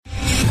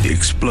The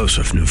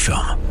explosive new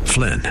film,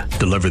 Flynn,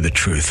 deliver the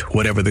truth,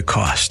 whatever the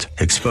cost,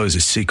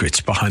 exposes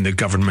secrets behind the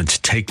government's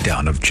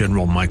takedown of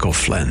General Michael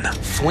Flynn.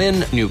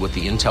 Flynn knew what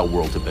the intel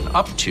world had been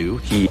up to.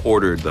 He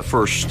ordered the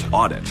first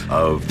audit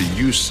of the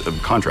use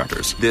of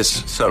contractors.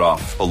 This set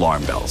off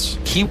alarm bells.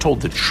 He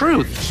told the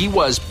truth. He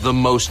was the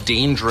most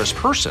dangerous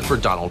person for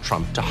Donald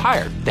Trump to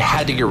hire. They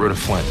had to get rid of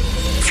Flynn.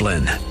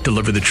 Flynn,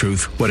 deliver the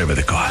truth, whatever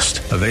the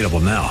cost. Available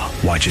now.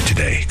 Watch it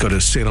today. Go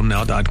to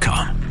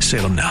salemnow.com.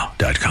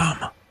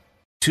 salemnow.com.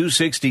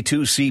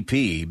 262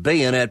 CP,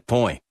 Bayonet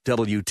Point,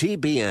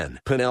 WTBN,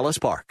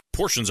 Pinellas Park.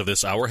 Portions of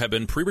this hour have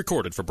been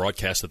pre-recorded for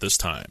broadcast at this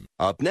time.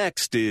 Up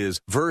next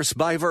is Verse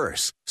by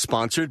Verse,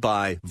 sponsored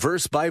by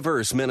Verse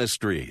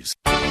Ministries.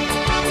 Now,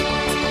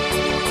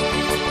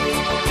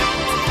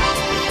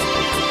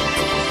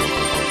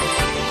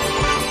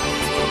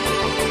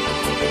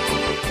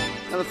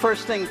 the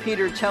first thing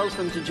Peter tells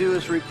them to do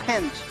is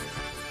repent,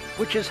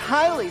 which is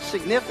highly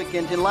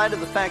significant in light of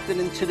the fact that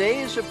in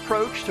today's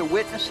approach to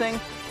witnessing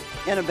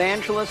and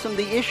evangelism,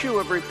 the issue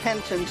of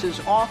repentance is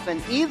often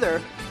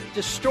either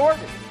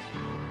distorted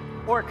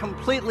or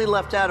completely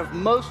left out of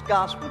most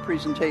gospel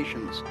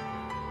presentations.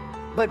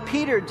 But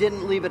Peter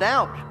didn't leave it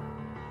out.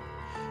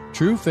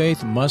 True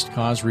faith must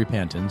cause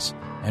repentance,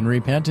 and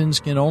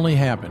repentance can only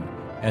happen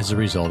as a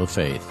result of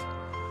faith.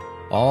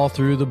 All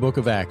through the book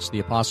of Acts, the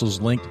apostles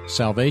linked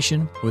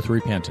salvation with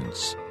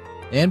repentance.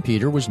 And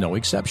Peter was no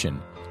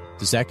exception.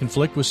 Does that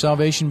conflict with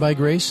salvation by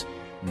grace?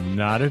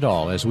 Not at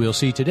all, as we'll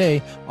see today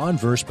on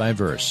Verse by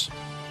Verse.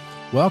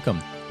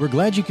 Welcome. We're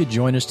glad you could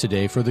join us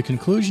today for the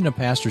conclusion of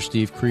Pastor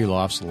Steve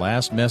Kreloff's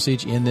last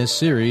message in this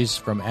series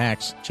from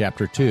Acts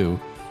chapter 2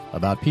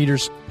 about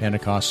Peter's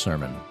Pentecost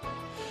sermon.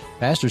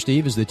 Pastor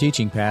Steve is the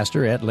teaching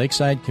pastor at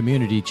Lakeside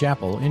Community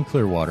Chapel in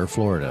Clearwater,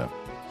 Florida.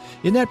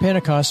 In that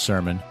Pentecost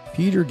sermon,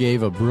 Peter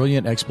gave a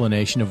brilliant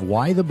explanation of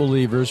why the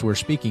believers were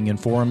speaking in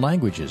foreign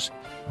languages,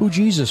 who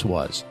Jesus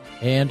was,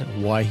 and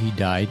why he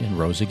died and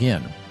rose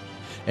again.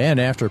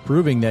 And after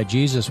proving that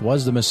Jesus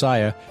was the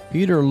Messiah,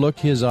 Peter looked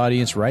his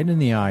audience right in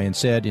the eye and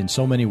said in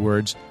so many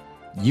words,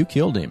 "You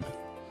killed him."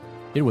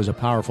 It was a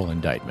powerful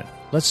indictment.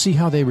 Let's see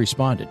how they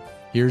responded.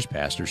 Here's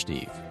Pastor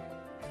Steve.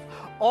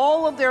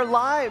 All of their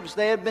lives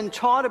they had been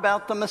taught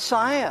about the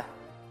Messiah.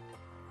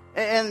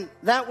 And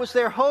that was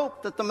their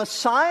hope, that the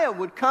Messiah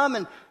would come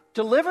and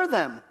deliver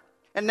them.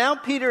 And now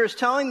Peter is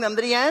telling them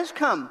that he has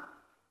come.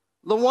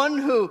 The one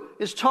who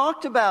is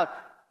talked about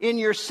in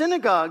your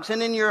synagogues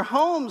and in your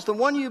homes, the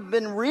one you've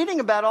been reading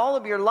about all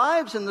of your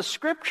lives in the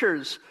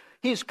scriptures.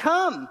 He's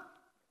come,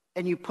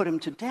 and you put him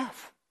to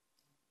death.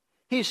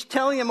 He's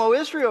telling him, O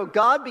Israel,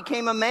 God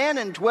became a man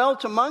and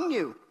dwelt among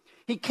you.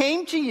 He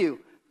came to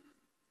you.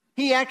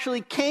 He actually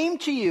came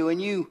to you,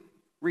 and you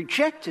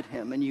rejected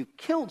him, and you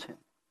killed him.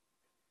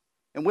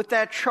 And with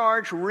that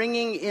charge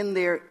ringing in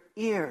their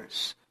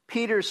ears,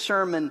 Peter's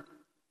sermon,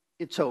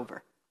 it's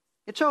over.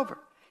 It's over.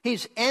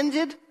 He's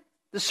ended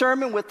the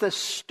sermon with a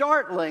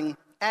startling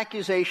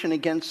accusation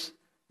against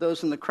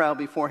those in the crowd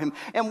before him.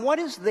 And what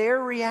is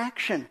their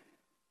reaction?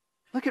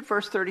 Look at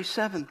verse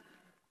 37.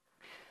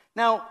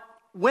 Now,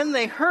 when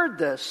they heard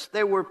this,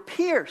 they were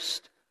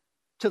pierced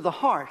to the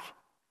heart.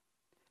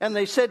 And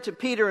they said to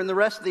Peter and the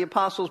rest of the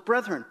apostles,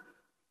 "Brethren,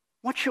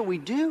 what shall we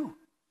do?"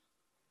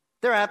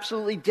 They're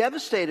absolutely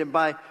devastated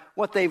by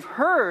what they've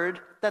heard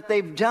that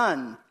they've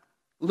done.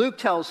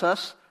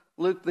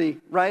 Luke, the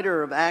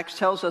writer of Acts,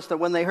 tells us that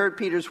when they heard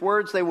Peter's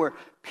words, they were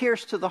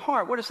pierced to the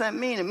heart. What does that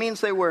mean? It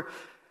means they were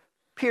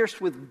pierced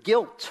with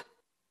guilt.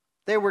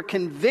 They were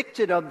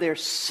convicted of their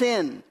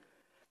sin.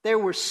 They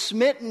were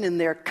smitten in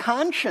their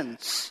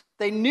conscience.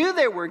 They knew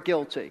they were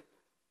guilty.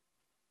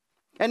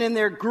 And in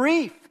their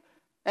grief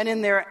and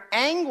in their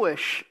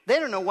anguish, they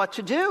don't know what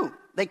to do.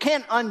 They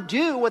can't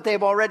undo what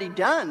they've already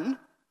done.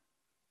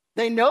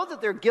 They know that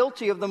they're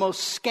guilty of the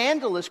most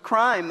scandalous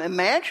crime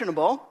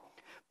imaginable,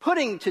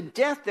 putting to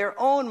death their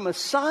own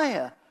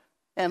Messiah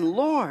and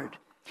Lord.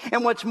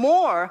 And what's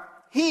more,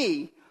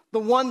 he, the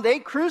one they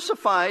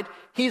crucified,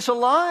 he's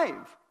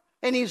alive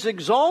and he's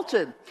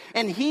exalted.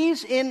 And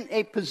he's in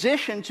a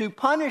position to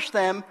punish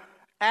them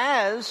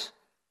as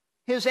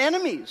his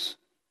enemies.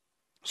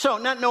 So,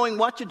 not knowing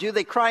what to do,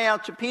 they cry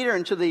out to Peter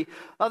and to the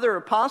other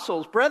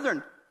apostles,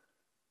 "Brethren,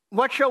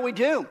 what shall we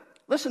do?"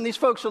 Listen, these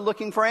folks are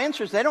looking for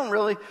answers. They don't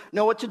really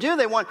know what to do.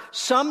 They want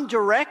some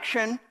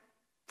direction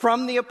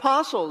from the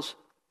apostles.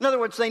 In other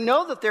words, they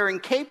know that they're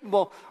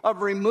incapable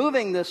of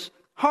removing this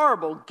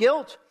horrible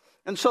guilt,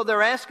 and so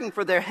they're asking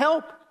for their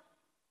help.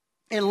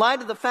 In light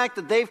of the fact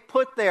that they've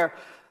put their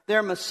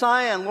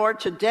Messiah and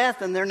Lord to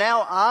death, and they're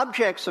now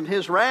objects of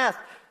his wrath,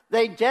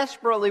 they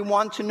desperately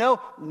want to know,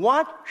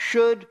 what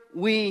should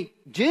we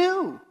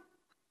do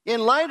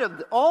in light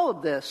of all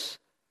of this?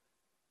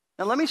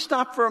 Now let me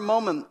stop for a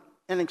moment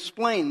and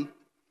explain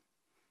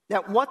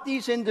that what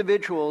these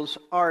individuals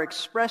are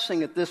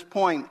expressing at this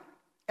point,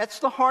 that's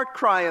the heart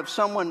cry of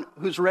someone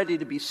who's ready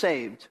to be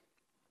saved.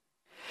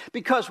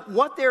 Because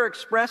what they're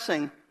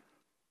expressing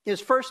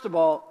is, first of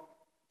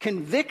all,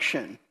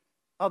 conviction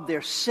of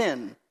their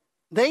sin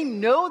They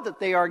know that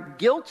they are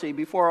guilty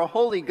before a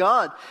holy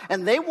God,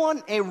 and they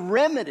want a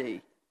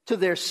remedy to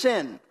their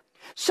sin.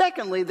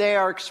 Secondly, they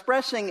are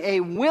expressing a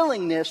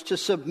willingness to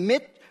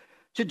submit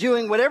to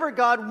doing whatever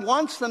God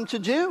wants them to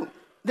do.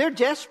 They're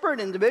desperate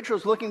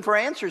individuals looking for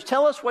answers.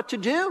 Tell us what to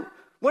do.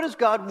 What does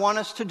God want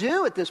us to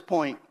do at this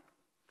point?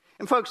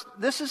 And folks,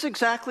 this is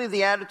exactly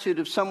the attitude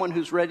of someone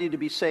who's ready to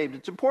be saved.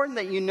 It's important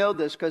that you know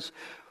this, because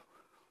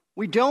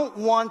we don't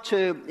want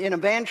to, in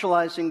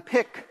evangelizing,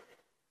 pick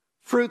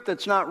fruit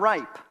that's not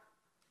ripe.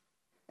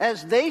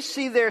 As they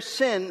see their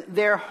sin,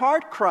 their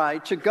heart cry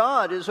to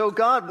God is, "Oh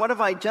God, what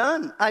have I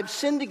done? I've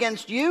sinned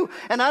against you,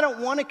 and I don't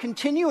want to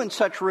continue in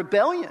such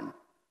rebellion."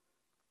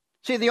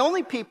 See, the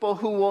only people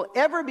who will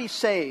ever be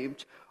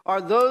saved are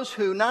those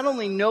who not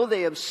only know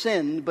they have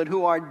sinned, but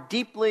who are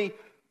deeply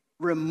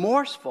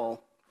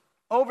remorseful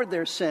over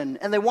their sin,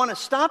 and they want to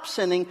stop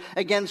sinning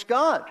against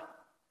God.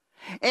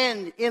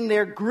 And in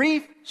their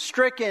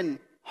grief-stricken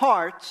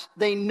hearts,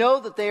 they know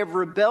that they have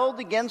rebelled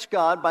against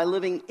God by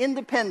living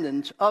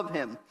independent of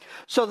Him,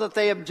 so that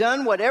they have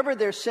done whatever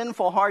their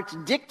sinful hearts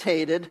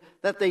dictated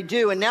that they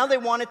do, and now they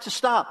want it to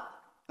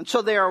stop. And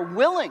so they are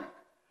willing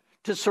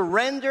to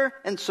surrender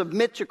and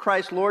submit to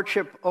Christ's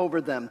lordship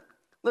over them.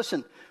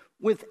 Listen,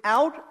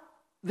 without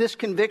this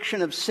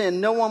conviction of sin,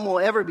 no one will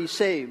ever be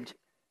saved.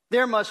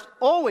 There must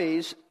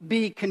always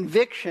be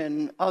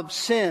conviction of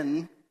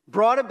sin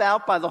brought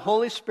about by the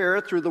Holy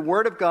Spirit through the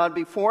Word of God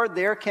before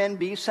there can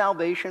be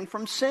salvation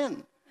from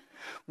sin.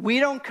 We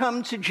don't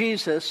come to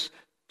Jesus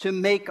to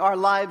make our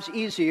lives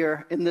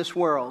easier in this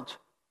world.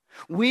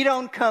 We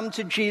don't come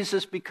to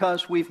Jesus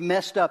because we've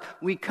messed up.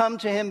 We come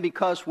to Him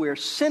because we're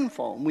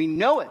sinful. We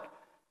know it,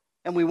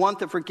 and we want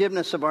the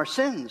forgiveness of our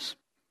sins.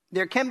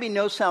 There can be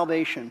no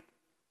salvation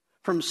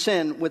from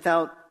sin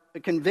without a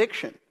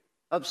conviction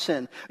of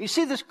sin. You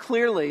see this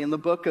clearly in the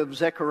book of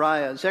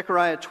Zechariah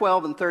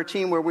 12 and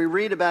 13, where we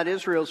read about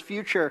Israel's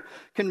future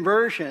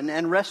conversion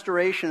and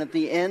restoration at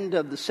the end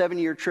of the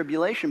 7-year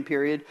tribulation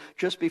period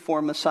just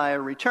before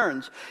Messiah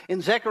returns.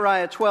 In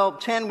Zechariah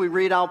 12:10, we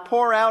read, "I'll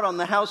pour out on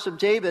the house of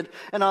David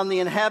and on the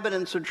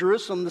inhabitants of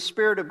Jerusalem the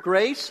spirit of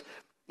grace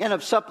and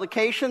of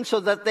supplication, so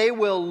that they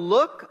will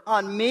look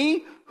on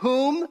me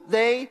whom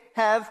they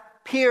have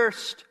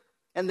pierced,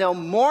 and they'll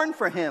mourn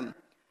for him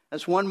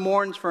as one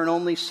mourns for an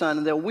only son,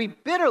 and they'll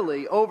weep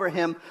bitterly over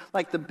him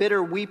like the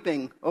bitter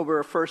weeping over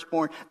a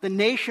firstborn." The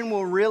nation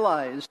will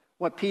realize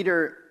what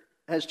Peter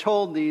has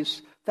told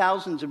these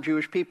thousands of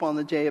Jewish people on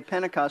the day of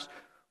Pentecost.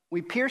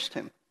 We pierced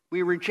him.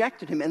 We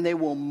rejected him, and they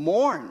will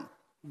mourn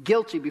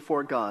guilty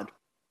before God.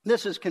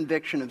 This is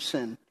conviction of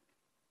sin.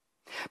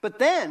 But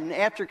then,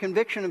 after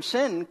conviction of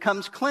sin,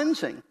 comes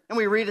cleansing. And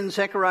we read in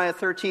Zechariah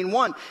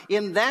 13:1,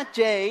 "In that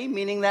day,"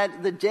 meaning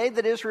that the day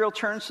that Israel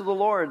turns to the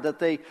Lord, that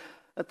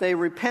they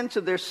repent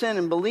of their sin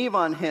and believe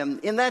on Him,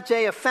 "In that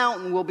day a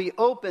fountain will be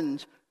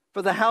opened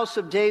for the house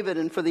of David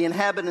and for the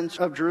inhabitants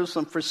of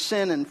Jerusalem for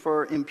sin and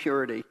for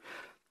impurity."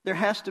 There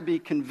has to be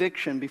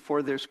conviction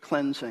before there's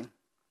cleansing.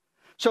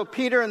 So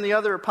Peter and the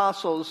other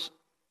apostles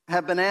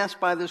have been asked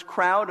by this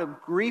crowd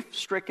of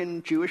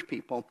grief-stricken Jewish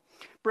people,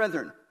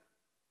 "Brethren,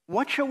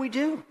 what shall we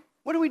do?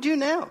 What do we do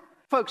now?"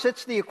 Folks,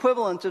 it's the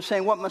equivalent of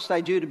saying, "What must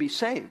I do to be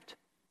saved?"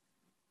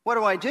 What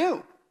do I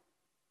do?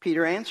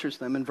 Peter answers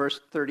them in verse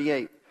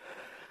 38.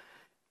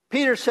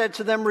 Peter said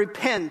to them,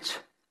 "Repent,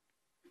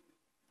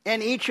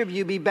 and each of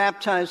you be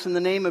baptized in the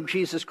name of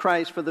Jesus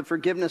Christ for the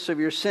forgiveness of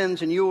your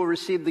sins, and you will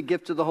receive the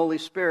gift of the Holy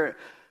Spirit."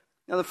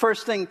 Now, the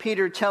first thing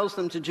Peter tells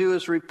them to do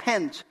is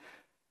repent,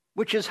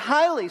 which is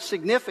highly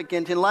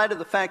significant in light of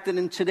the fact that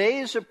in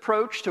today's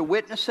approach to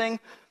witnessing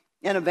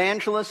and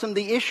evangelism,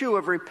 the issue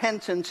of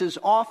repentance is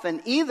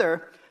often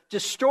either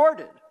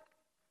distorted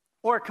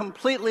or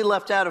completely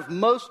left out of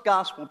most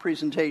gospel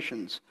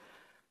presentations.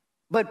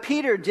 But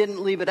Peter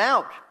didn't leave it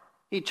out.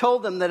 He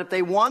told them that if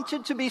they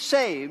wanted to be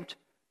saved,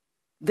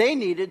 they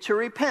needed to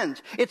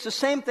repent. It's the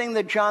same thing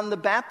that John the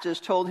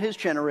Baptist told his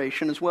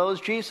generation as well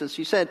as Jesus.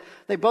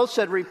 They both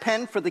said,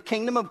 "Repent, for the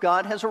kingdom of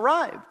God has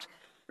arrived."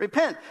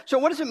 Repent. So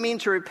what does it mean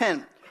to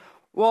repent?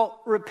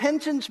 Well,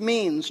 repentance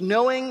means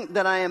knowing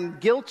that I am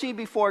guilty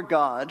before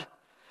God.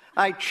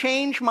 I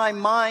change my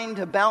mind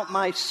about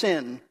my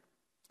sin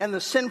and the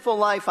sinful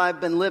life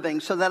I've been living,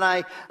 so that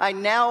I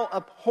now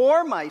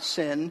abhor my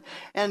sin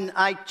and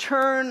I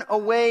turn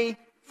away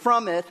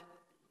from it.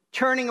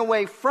 Turning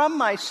away from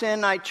my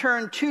sin, I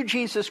turn to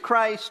Jesus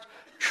Christ,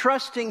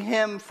 trusting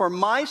Him for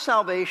my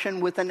salvation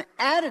with an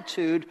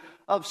attitude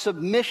of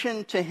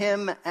submission to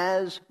Him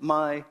as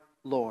my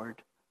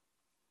Lord.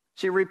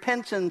 See,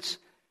 repentance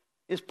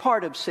is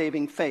part of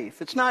saving faith.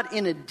 It's not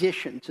in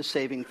addition to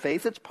saving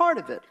faith. It's part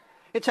of it.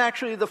 It's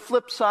actually the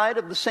flip side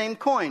of the same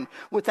coin.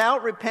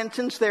 Without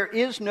repentance, there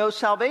is no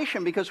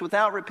salvation, because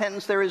without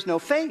repentance, there is no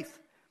faith.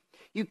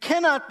 You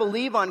cannot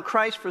believe on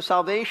Christ for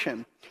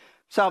salvation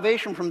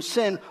from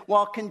sin,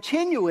 while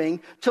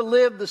continuing to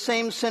live the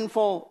same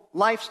sinful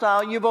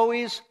lifestyle you've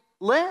always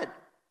led.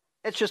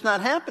 It's just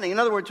not happening. In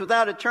other words,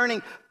 without a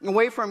turning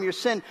away from your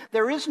sin,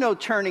 there is no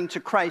turning to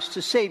Christ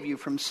to save you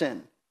from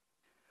sin.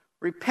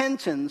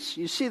 Repentance,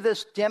 you see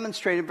this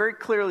demonstrated very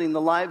clearly in the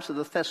lives of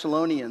the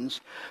Thessalonians,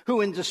 who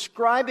in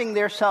describing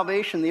their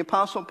salvation, the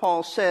Apostle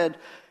Paul said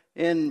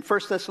in 1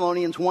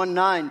 Thessalonians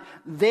 1:9,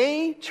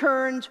 they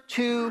turned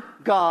to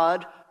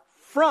God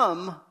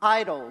from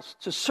idols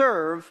to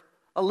serve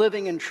a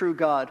living and true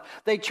God.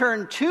 They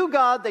turned to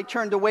God, they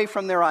turned away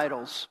from their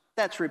idols.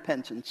 That's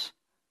repentance.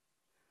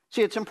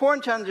 See, it's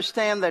important to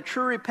understand that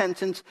true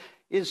repentance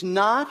is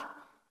not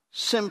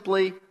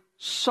simply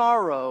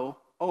sorrow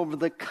over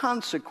the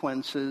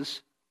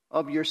consequences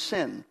of your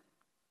sin.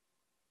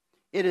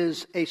 It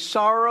is a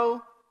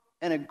sorrow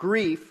and a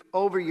grief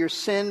over your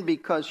sin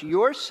because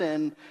your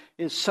sin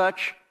is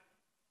such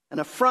an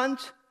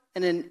affront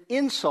and an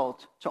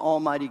insult to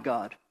Almighty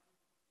God.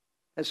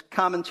 As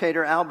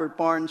commentator Albert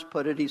Barnes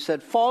put it, he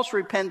said, false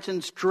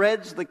repentance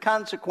dreads the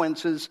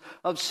consequences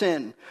of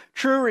sin.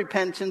 True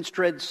repentance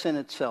dreads sin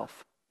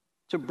itself.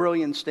 It's a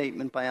brilliant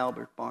statement by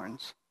Albert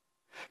Barnes.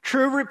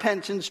 True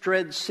repentance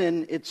dreads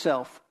sin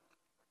itself.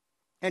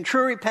 And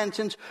true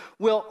repentance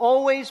will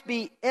always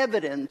be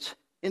evident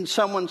in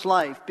someone's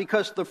life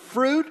because the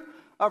fruit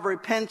of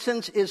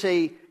repentance is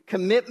a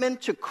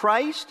commitment to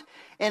Christ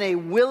and a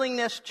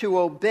willingness to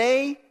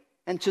obey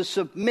and to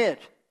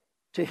submit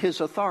to his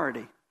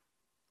authority.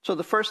 So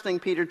the first thing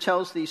Peter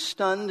tells these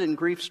stunned and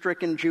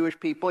grief-stricken Jewish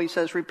people, he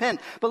says, repent.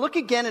 But look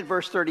again at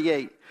verse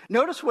 38.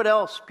 Notice what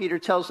else Peter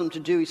tells them to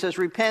do. He says,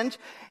 repent,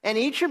 and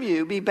each of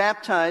you be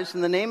baptized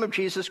in the name of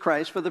Jesus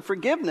Christ for the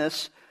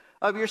forgiveness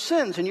of your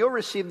sins, and you'll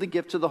receive the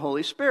gift of the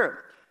Holy Spirit.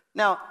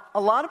 Now,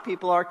 a lot of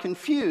people are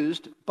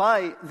confused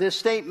by this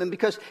statement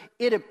because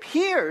it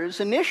appears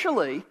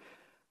initially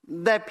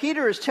that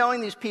Peter is telling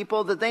these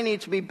people that they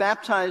need to be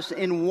baptized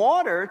in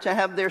water to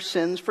have their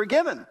sins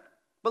forgiven.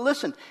 But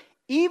listen,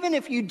 even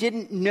if you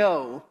didn't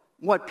know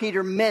what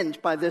Peter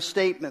meant by this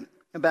statement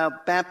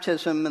about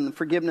baptism and the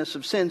forgiveness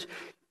of sins,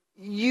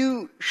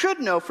 you should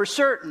know for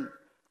certain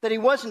that he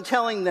wasn't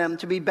telling them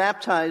to be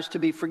baptized to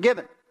be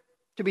forgiven,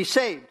 to be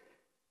saved.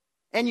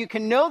 And you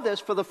can know this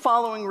for the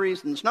following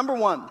reasons. Number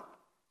one,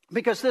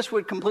 because this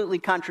would completely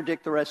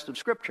contradict the rest of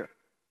Scripture.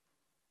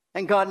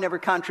 And God never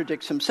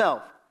contradicts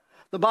himself.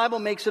 The Bible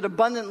makes it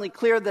abundantly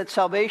clear that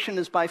salvation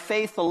is by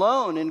faith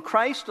alone, in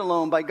Christ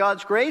alone, by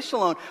God's grace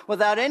alone,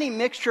 without any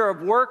mixture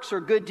of works or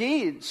good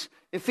deeds.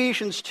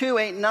 Ephesians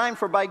 2:8-9,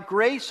 for by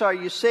grace are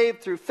you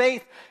saved through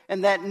faith,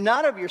 and that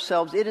not of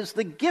yourselves. It is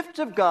the gift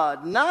of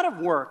God, not of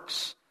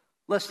works,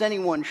 lest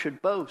anyone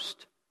should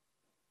boast.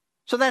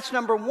 So that's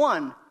number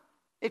one.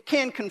 It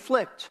can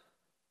conflict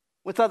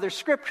with other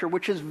Scripture,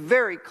 which is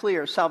very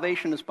clear.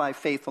 Salvation is by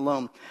faith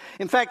alone.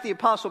 In fact, the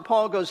Apostle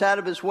Paul goes out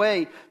of his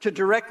way to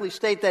directly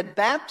state that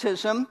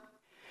baptism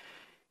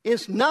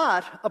is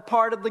not a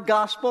part of the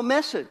gospel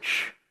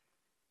message.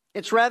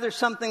 It's rather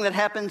something that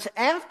happens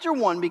after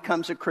one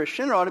becomes a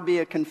Christian. It ought to be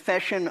a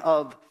confession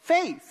of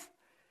faith.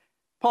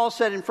 Paul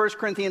said in 1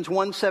 Corinthians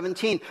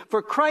 1:17,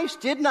 for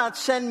Christ did not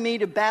send me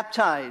to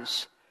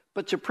baptize,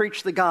 but to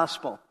preach the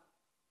gospel.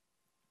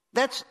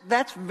 That's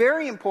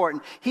very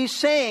important. He's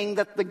saying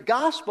that the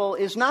gospel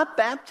is not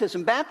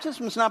baptism.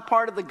 Baptism is not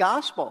part of the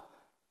gospel.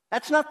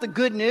 That's not the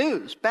good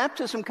news.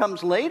 Baptism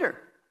comes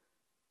later.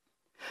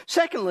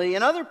 Secondly,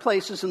 in other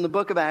places in the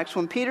book of Acts,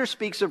 when Peter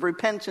speaks of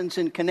repentance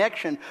in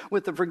connection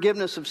with the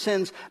forgiveness of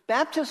sins,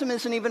 baptism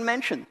isn't even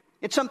mentioned.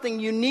 It's something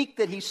unique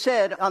that he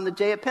said on the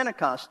day of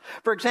Pentecost.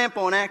 For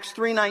example, in Acts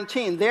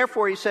 3:19,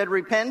 therefore he said,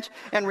 repent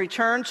and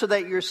return so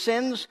that your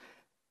sins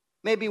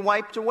may be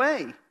wiped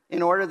away,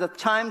 in order that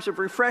times of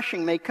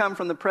refreshing may come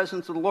from the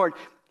presence of the Lord.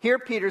 Here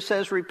Peter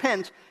says,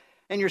 repent,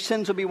 and your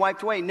sins will be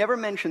wiped away. Never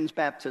mentions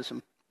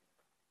baptism.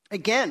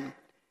 Again,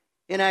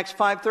 in Acts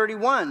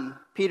 5:31,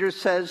 Peter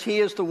says, he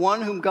is the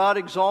one whom God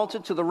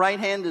exalted to the right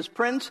hand as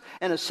prince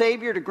and a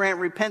savior to grant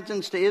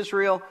repentance to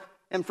Israel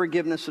and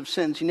forgiveness of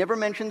sins. He never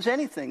mentions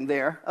anything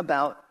there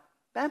about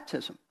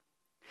baptism.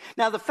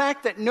 Now, the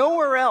fact that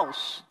nowhere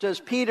else does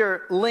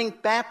Peter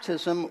link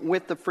baptism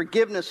with the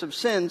forgiveness of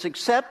sins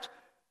except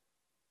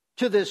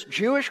to this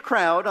Jewish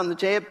crowd on the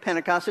day of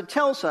Pentecost, it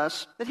tells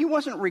us that he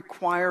wasn't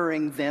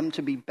requiring them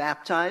to be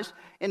baptized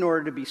in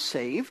order to be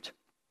saved.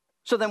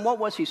 So then what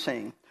was he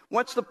saying?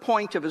 What's the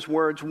point of his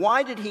words?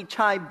 Why did he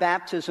tie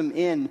baptism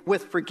in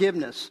with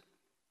forgiveness?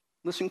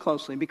 Listen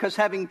closely. Because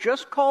having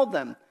just called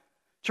them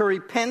to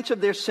repent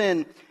of their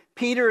sin,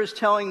 Peter is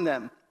telling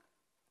them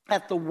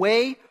that the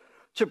way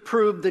to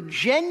prove the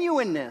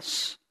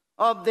genuineness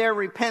of their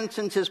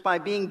repentance is by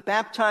being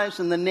baptized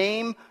in the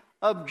name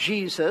of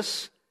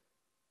Jesus.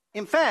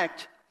 In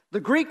fact, the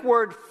Greek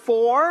word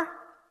for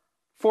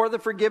the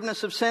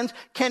forgiveness of sins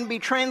can be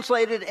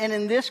translated, and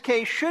in this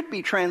case should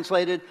be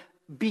translated,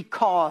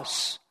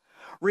 because.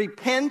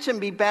 Repent and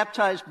be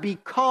baptized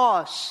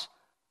because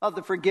of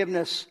the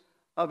forgiveness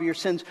of your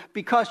sins.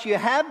 Because you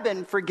have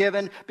been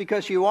forgiven,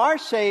 because you are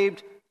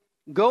saved,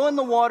 go in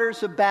the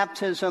waters of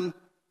baptism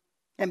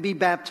and be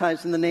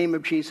baptized in the name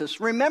of Jesus.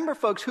 Remember,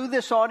 folks, who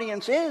this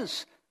audience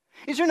is.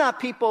 These are not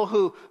people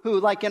who,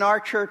 like in our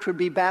church, would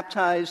be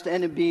baptized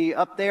and it'd be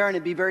up there and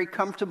it'd be very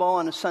comfortable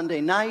on a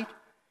Sunday night.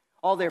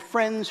 All their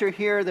friends are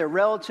here, their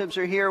relatives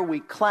are here, we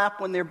clap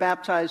when they're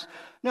baptized.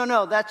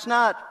 No, that's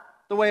not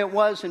the way it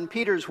was in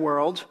Peter's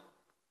world.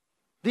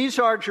 These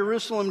are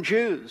Jerusalem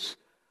Jews.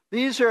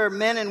 These are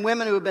men and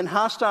women who have been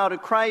hostile to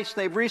Christ.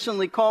 They've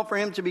recently called for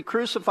him to be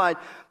crucified.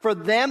 For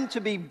them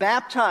to be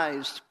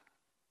baptized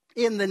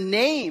in the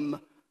name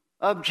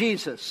of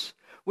Jesus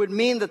would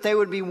mean that they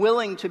would be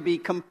willing to be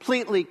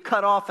completely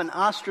cut off and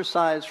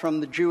ostracized from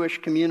the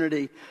Jewish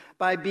community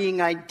by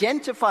being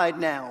identified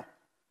now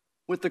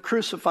with the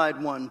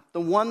crucified one, the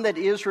one that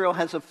Israel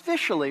has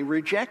officially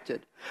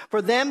rejected.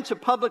 For them to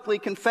publicly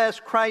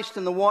confess Christ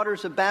in the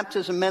waters of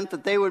baptism meant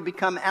that they would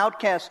become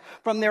outcasts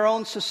from their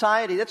own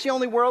society. That's the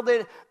only world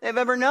they've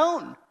ever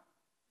known.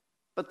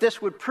 But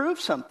this would prove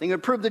something. It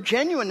would prove the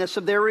genuineness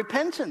of their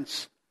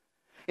repentance.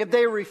 If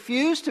they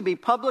refused to be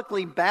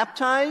publicly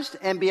baptized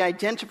and be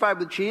identified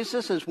with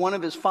Jesus as one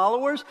of his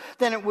followers,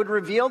 then it would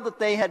reveal that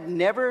they had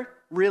never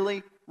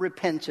really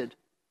repented.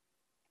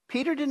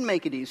 Peter didn't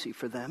make it easy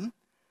for them.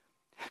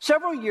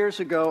 Several years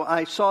ago,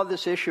 I saw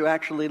this issue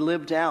actually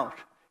lived out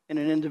in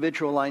an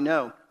individual I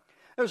know.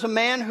 There was a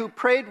man who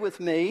prayed with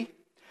me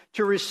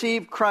to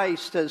receive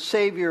Christ as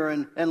Savior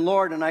and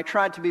Lord, and I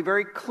tried to be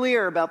very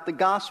clear about the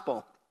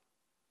gospel.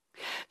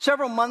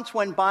 Several months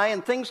went by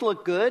and things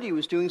looked good. He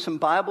was doing some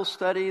Bible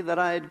study that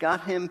I had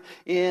got him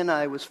in.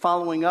 I was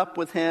following up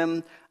with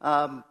him.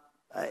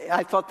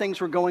 I thought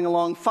things were going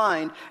along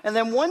fine. And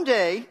then one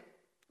day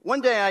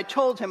I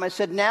told him, I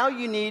said, now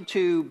you need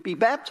to be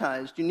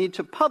baptized. You need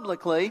to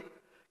publicly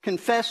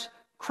confess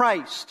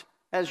Christ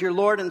as your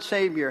Lord and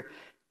Savior.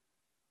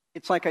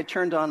 It's like I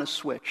turned on a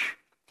switch.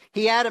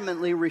 He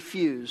adamantly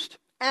refused.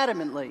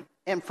 Adamantly.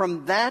 And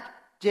from that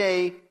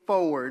day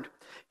forward,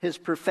 his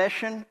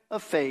profession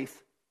of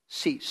faith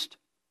ceased.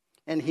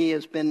 And he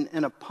has been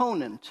an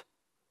opponent,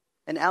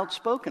 an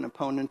outspoken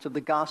opponent of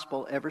the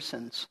gospel ever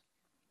since.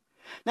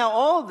 Now,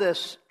 all of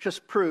this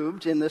just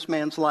proved in this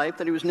man's life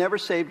that he was never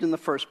saved in the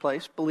first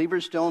place.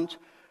 Believers don't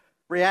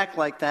react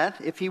like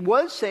that. If he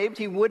was saved,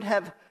 he would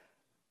have,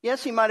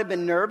 yes, he might have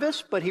been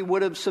nervous, but he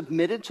would have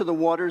submitted to the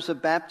waters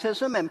of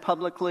baptism and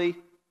publicly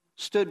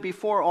stood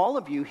before all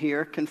of you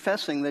here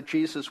confessing that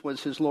Jesus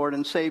was his Lord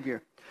and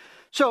Savior.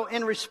 So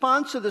in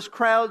response to this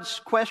crowd's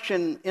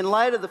question, in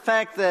light of the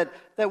fact that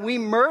we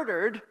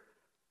murdered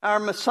our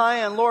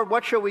Messiah and Lord,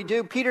 what shall we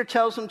do? Peter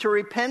tells them to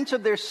repent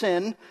of their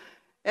sin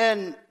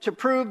and to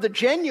prove the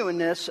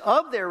genuineness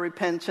of their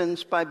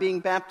repentance by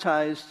being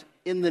baptized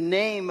in the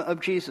name of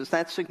Jesus.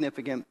 That's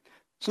significant.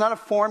 It's not a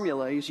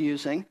formula he's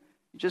using.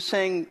 He's just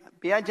saying,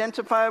 be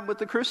identified with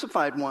the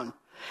crucified one.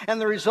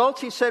 And the results,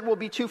 he said, will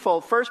be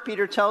twofold. First,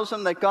 Peter tells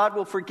them that God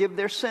will forgive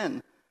their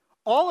sin,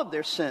 all of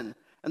their sin.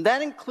 And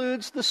that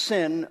includes the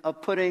sin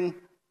of putting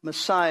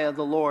Messiah,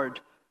 the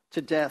Lord,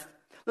 to death.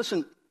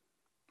 Listen,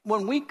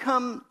 when we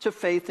come to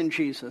faith in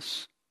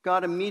Jesus,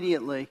 God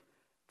immediately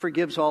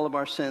forgives all of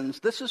our sins.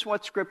 This is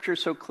what Scripture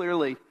so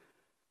clearly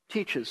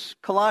teaches.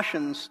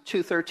 Colossians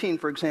 2:13,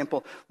 for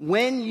example,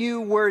 when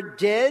you were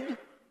dead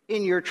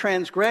in your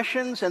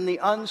transgressions and the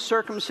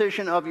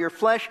uncircumcision of your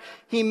flesh,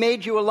 he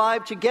made you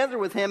alive together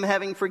with him,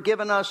 having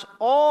forgiven us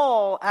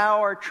all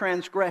our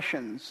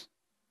transgressions.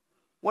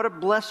 What a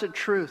blessed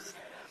truth.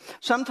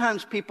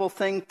 Sometimes people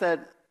think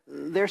that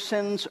their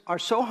sins are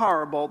so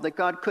horrible that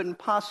God couldn't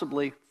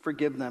possibly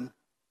forgive them.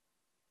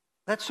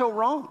 That's so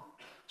wrong.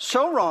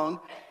 So wrong.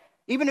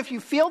 Even if you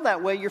feel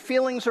that way, your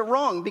feelings are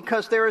wrong,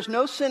 because there is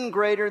no sin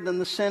greater than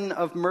the sin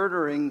of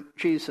murdering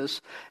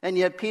Jesus. And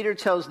yet Peter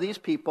tells these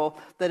people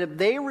that if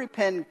they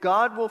repent,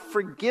 God will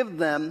forgive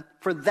them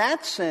for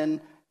that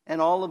sin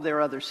and all of their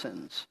other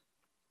sins.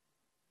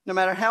 No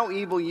matter how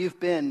evil you've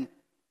been,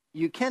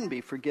 you can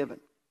be forgiven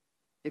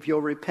if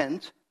you'll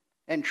repent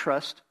and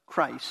trust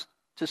Christ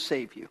to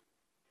save you.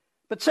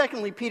 But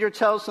secondly, Peter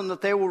tells them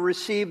that they will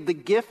receive the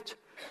gift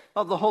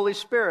of the Holy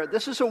Spirit.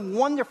 This is a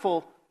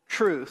wonderful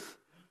truth.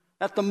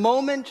 At the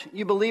moment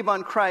you believe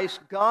on Christ,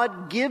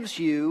 God gives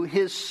you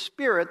his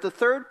Spirit, the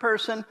third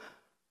person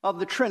of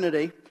the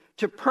Trinity,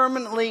 to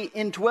permanently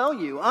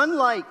indwell you.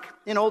 Unlike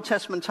in Old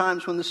Testament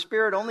times when the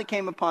Spirit only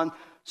came upon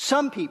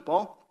some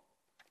people,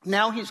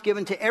 now he's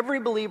given to every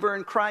believer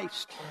in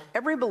Christ.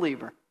 Every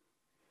believer.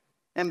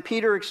 And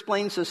Peter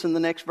explains this in the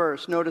next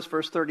verse. Notice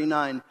verse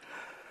 39.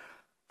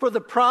 For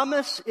the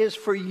promise is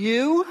for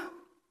you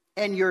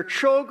and your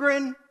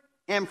children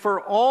and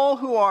for all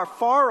who are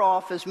far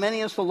off, as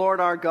many as the Lord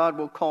our God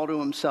will call to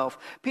himself.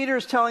 Peter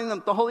is telling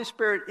them the Holy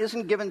Spirit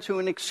isn't given to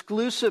an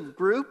exclusive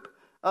group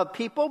of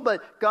people,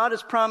 but God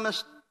has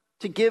promised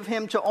to give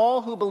him to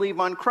all who believe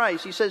on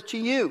Christ. He says to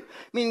you,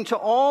 meaning to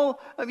all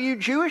of you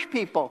Jewish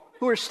people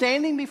who are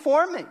standing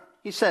before me.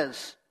 He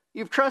says,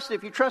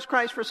 if you trust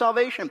Christ for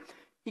salvation,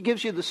 he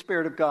gives you the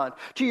Spirit of God.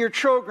 To your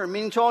children,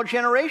 meaning to all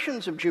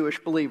generations of Jewish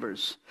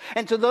believers.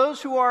 And to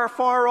those who are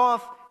far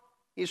off,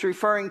 he's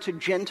referring to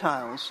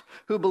Gentiles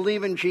who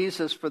believe in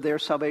Jesus for their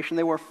salvation.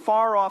 They were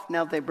far off,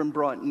 now they've been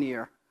brought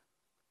near.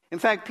 In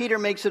fact, Peter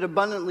makes it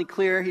abundantly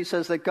clear. He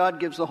says that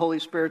God gives the Holy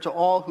Spirit to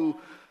all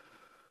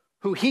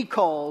who he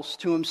calls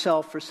to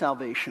himself for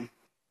salvation.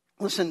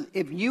 Listen,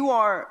 if you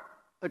are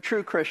a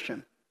true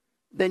Christian,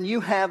 then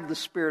you have the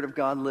Spirit of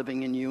God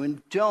living in you,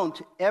 and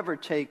don't ever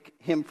take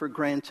him for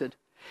granted.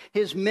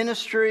 His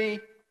ministry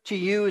to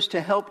you is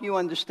to help you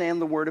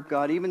understand the Word of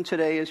God, even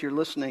today as you're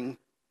listening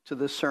to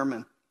this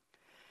sermon.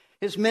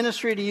 His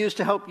ministry to you is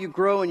to help you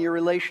grow in your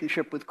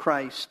relationship with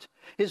Christ.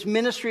 His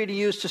ministry to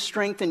you is to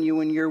strengthen you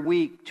when you're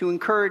weak, to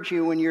encourage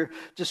you when you're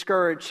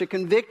discouraged, to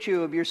convict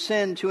you of your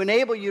sin, to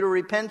enable you to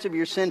repent of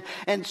your sin,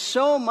 and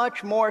so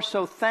much more.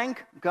 So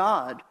thank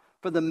God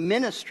for the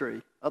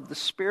ministry of the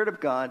Spirit of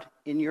God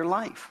in your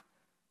life.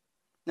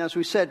 Now, as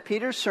we said,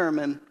 Peter's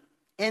sermon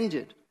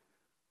ended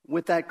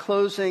with that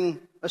closing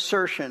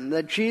assertion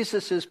that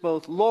Jesus is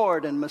both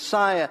Lord and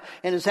Messiah,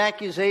 and his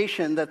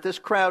accusation that this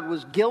crowd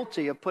was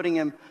guilty of putting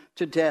him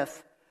to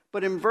death.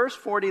 But in verse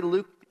 40,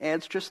 Luke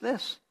adds just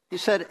this. He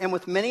said, and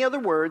with many other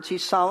words, he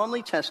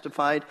solemnly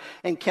testified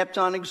and kept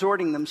on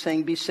exhorting them,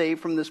 saying, be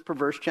saved from this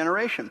perverse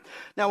generation.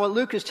 Now, what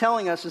Luke is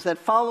telling us is that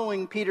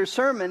following Peter's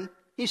sermon,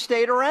 he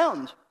stayed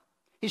around.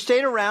 He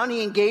stayed around,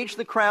 he engaged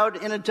the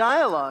crowd in a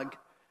dialogue.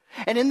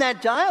 And in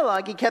that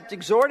dialogue, he kept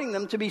exhorting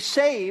them to be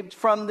saved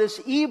from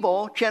this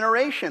evil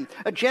generation,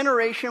 a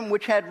generation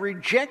which had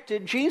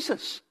rejected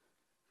Jesus.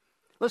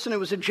 Listen, it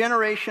was a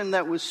generation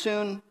that was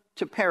soon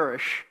to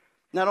perish,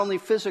 not only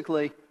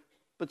physically,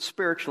 but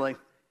spiritually.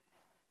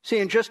 See,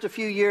 in just a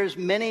few years,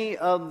 many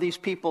of these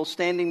people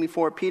standing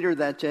before Peter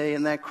that day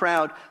in that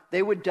crowd,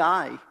 they would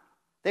die.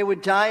 They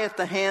would die at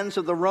the hands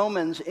of the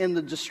Romans in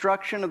the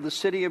destruction of the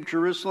city of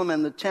Jerusalem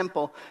and the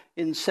temple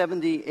in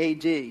 70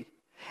 AD.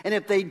 And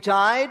if they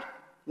died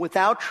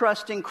without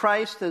trusting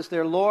Christ as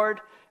their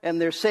Lord and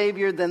their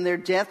Savior, then their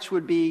deaths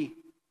would be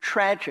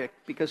tragic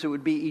because it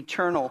would be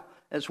eternal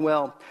as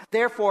well.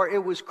 Therefore,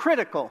 it was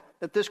critical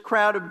that this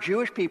crowd of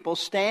Jewish people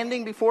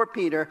standing before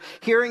Peter,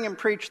 hearing him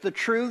preach the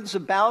truths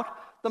about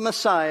the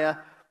Messiah,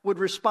 would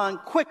respond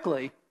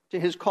quickly to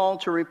his call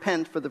to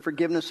repent for the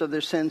forgiveness of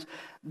their sins.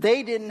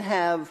 They didn't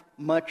have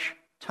much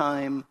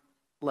time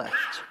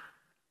left.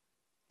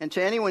 And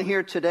to anyone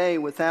here today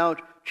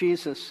without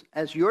Jesus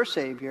as your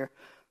Savior,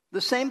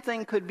 the same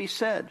thing could be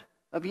said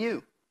of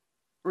you.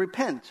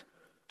 Repent,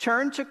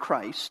 turn to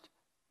Christ,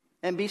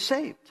 and be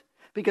saved,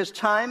 because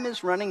time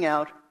is running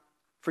out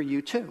for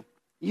you too.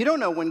 You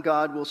don't know when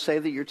God will say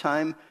that your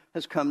time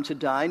has come to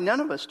die. None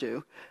of us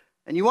do.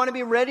 And you want to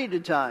be ready to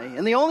die.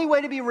 And the only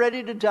way to be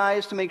ready to die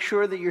is to make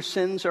sure that your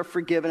sins are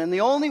forgiven. And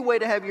the only way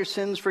to have your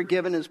sins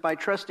forgiven is by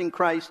trusting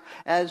Christ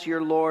as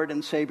your Lord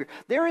and Savior.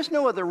 There is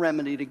no other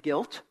remedy to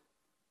guilt.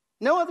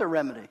 No other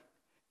remedy.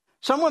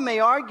 Someone may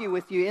argue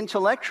with you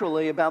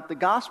intellectually about the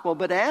gospel,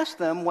 but ask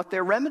them what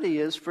their remedy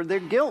is for their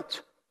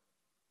guilt.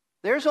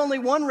 There's only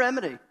one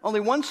remedy,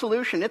 only one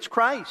solution. It's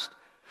Christ.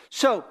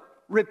 So,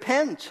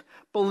 repent.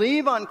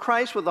 Believe on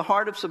Christ with a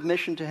heart of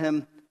submission to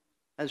him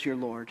as your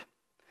Lord.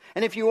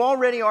 And if you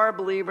already are a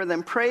believer,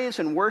 then praise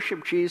and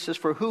worship Jesus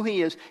for who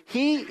he is.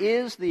 He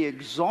is the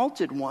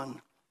exalted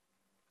one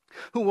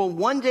who will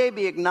one day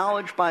be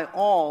acknowledged by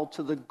all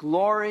to the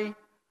glory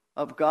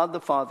of God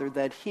the Father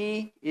that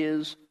he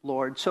is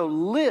Lord. So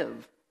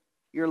live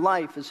your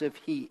life as if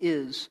he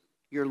is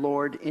your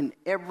Lord in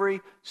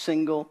every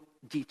single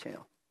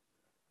detail.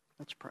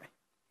 Let's pray.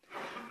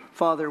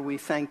 Father, we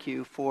thank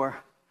you for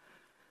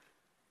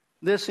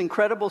this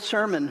incredible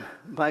sermon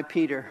by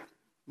Peter.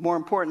 More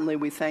importantly,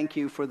 we thank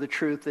you for the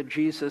truth that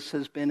Jesus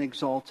has been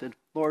exalted.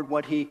 Lord,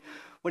 what he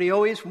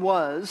always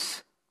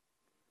was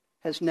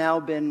has now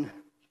been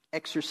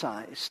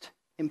exercised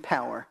in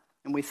power.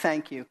 And we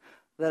thank you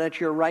that at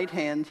your right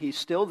hand, he's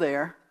still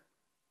there,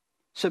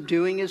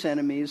 subduing his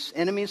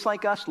enemies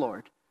like us,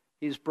 Lord.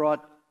 He's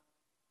brought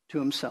to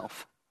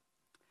himself.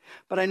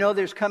 But I know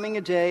there's coming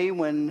a day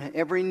when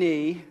every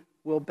knee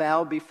will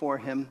bow before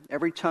him,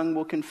 every tongue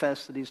will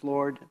confess that he's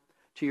Lord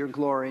to your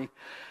glory.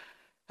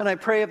 And I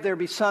pray if there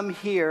be some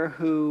here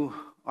who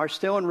are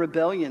still in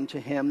rebellion to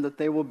him, that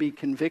they will be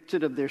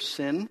convicted of their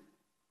sin.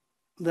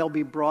 They'll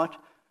be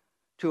brought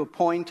to a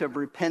point of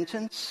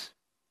repentance,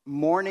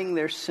 mourning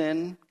their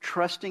sin,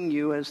 trusting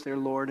you as their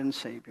Lord and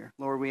Savior.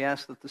 Lord, we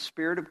ask that the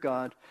Spirit of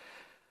God,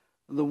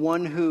 the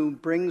one who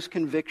brings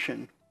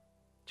conviction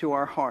to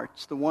our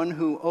hearts, the one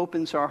who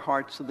opens our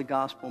hearts to the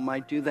gospel,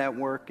 might do that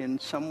work in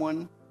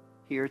someone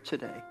here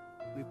today.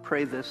 We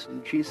pray this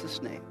in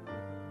Jesus' name.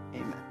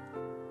 Amen.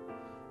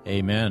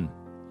 Amen.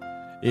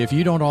 If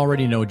you don't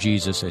already know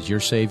Jesus as your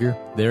Savior,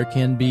 there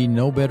can be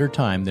no better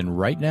time than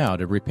right now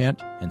to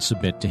repent and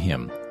submit to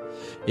him.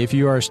 If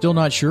you are still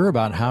not sure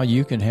about how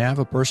you can have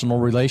a personal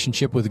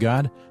relationship with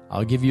God,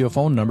 I'll give you a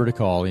phone number to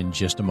call in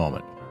just a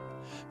moment.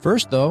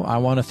 First, though, I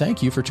want to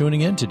thank you for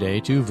tuning in today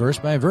to Verse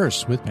by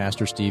Verse with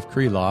Pastor Steve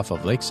Kreloff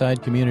of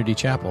Lakeside Community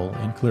Chapel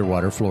in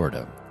Clearwater,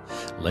 Florida.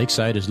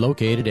 Lakeside is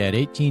located at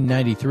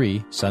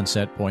 1893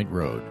 Sunset Point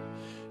Road.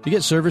 To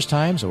get service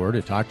times or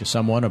to talk to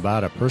someone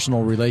about a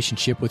personal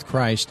relationship with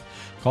Christ,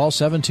 call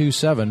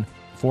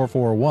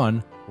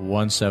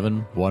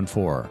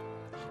 727-441-1714.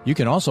 You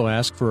can also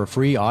ask for a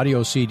free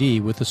audio CD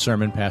with the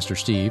sermon Pastor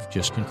Steve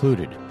just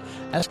concluded.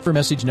 Ask for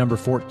message number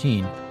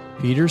 14,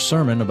 Peter's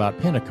Sermon about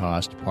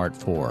Pentecost, Part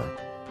 4.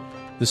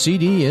 The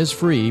CD is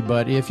free,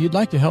 but if you'd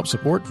like to help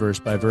support Verse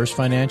by Verse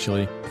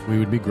financially, we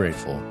would be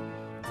grateful.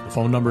 The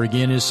phone number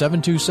again is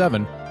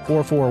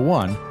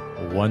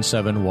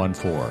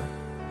 727-441-1714.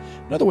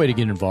 Another way to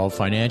get involved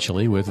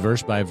financially with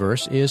Verse by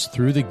Verse is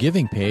through the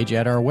giving page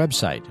at our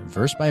website,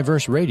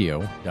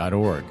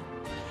 versebyverseradio.org.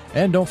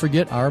 And don't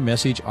forget our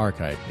message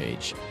archive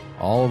page.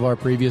 All of our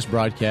previous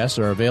broadcasts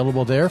are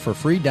available there for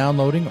free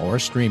downloading or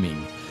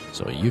streaming,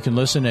 so you can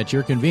listen at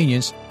your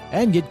convenience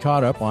and get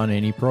caught up on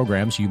any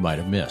programs you might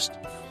have missed.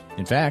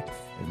 In fact,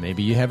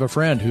 maybe you have a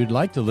friend who'd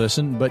like to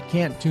listen but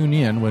can't tune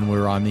in when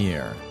we're on the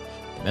air.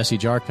 The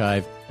Message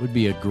Archive would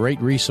be a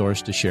great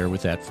resource to share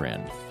with that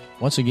friend.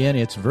 Once again,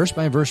 it's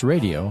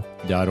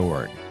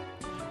versebyverseradio.org.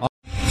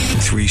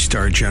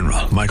 3-star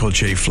General Michael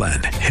J.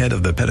 Flynn, head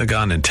of the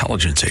Pentagon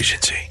Intelligence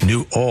Agency,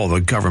 knew all the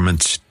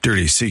government's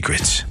dirty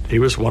secrets. He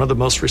was one of the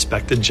most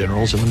respected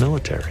generals in the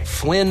military.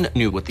 Flynn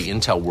knew what the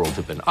intel world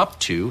had been up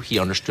to. He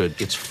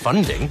understood its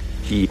funding.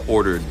 He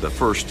ordered the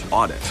first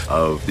audit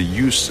of the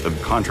use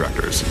of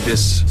contractors.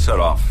 This set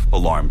off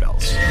alarm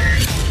bells.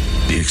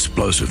 The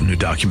explosive new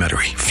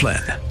documentary,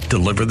 Flynn,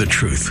 Deliver the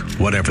Truth,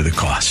 Whatever the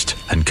Cost,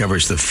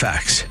 uncovers the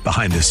facts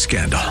behind this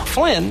scandal.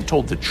 Flynn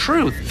told the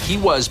truth. He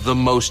was the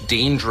most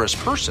dangerous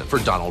person for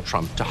Donald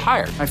Trump to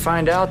hire. I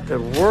find out the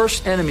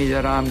worst enemy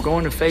that I'm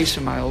going to face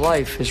in my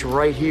life is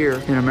right here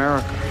in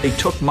America. They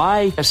took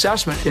my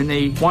assessment and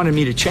they wanted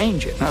me to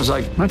change it. And I was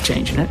like, I'm not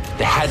changing it.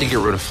 They had to get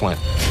rid of Flynn.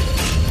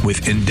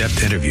 With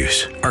in-depth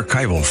interviews,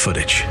 archival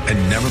footage, and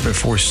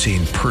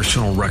never-before-seen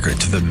personal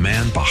records of the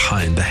man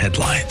behind the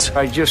headlines.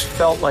 I just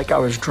felt like I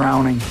was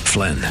drowning.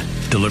 Flynn,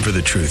 Deliver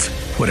the Truth,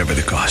 Whatever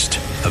the Cost.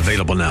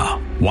 Available now.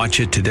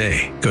 Watch it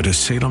today. Go to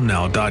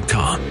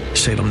salemnow.com.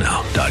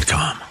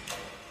 salemnow.com.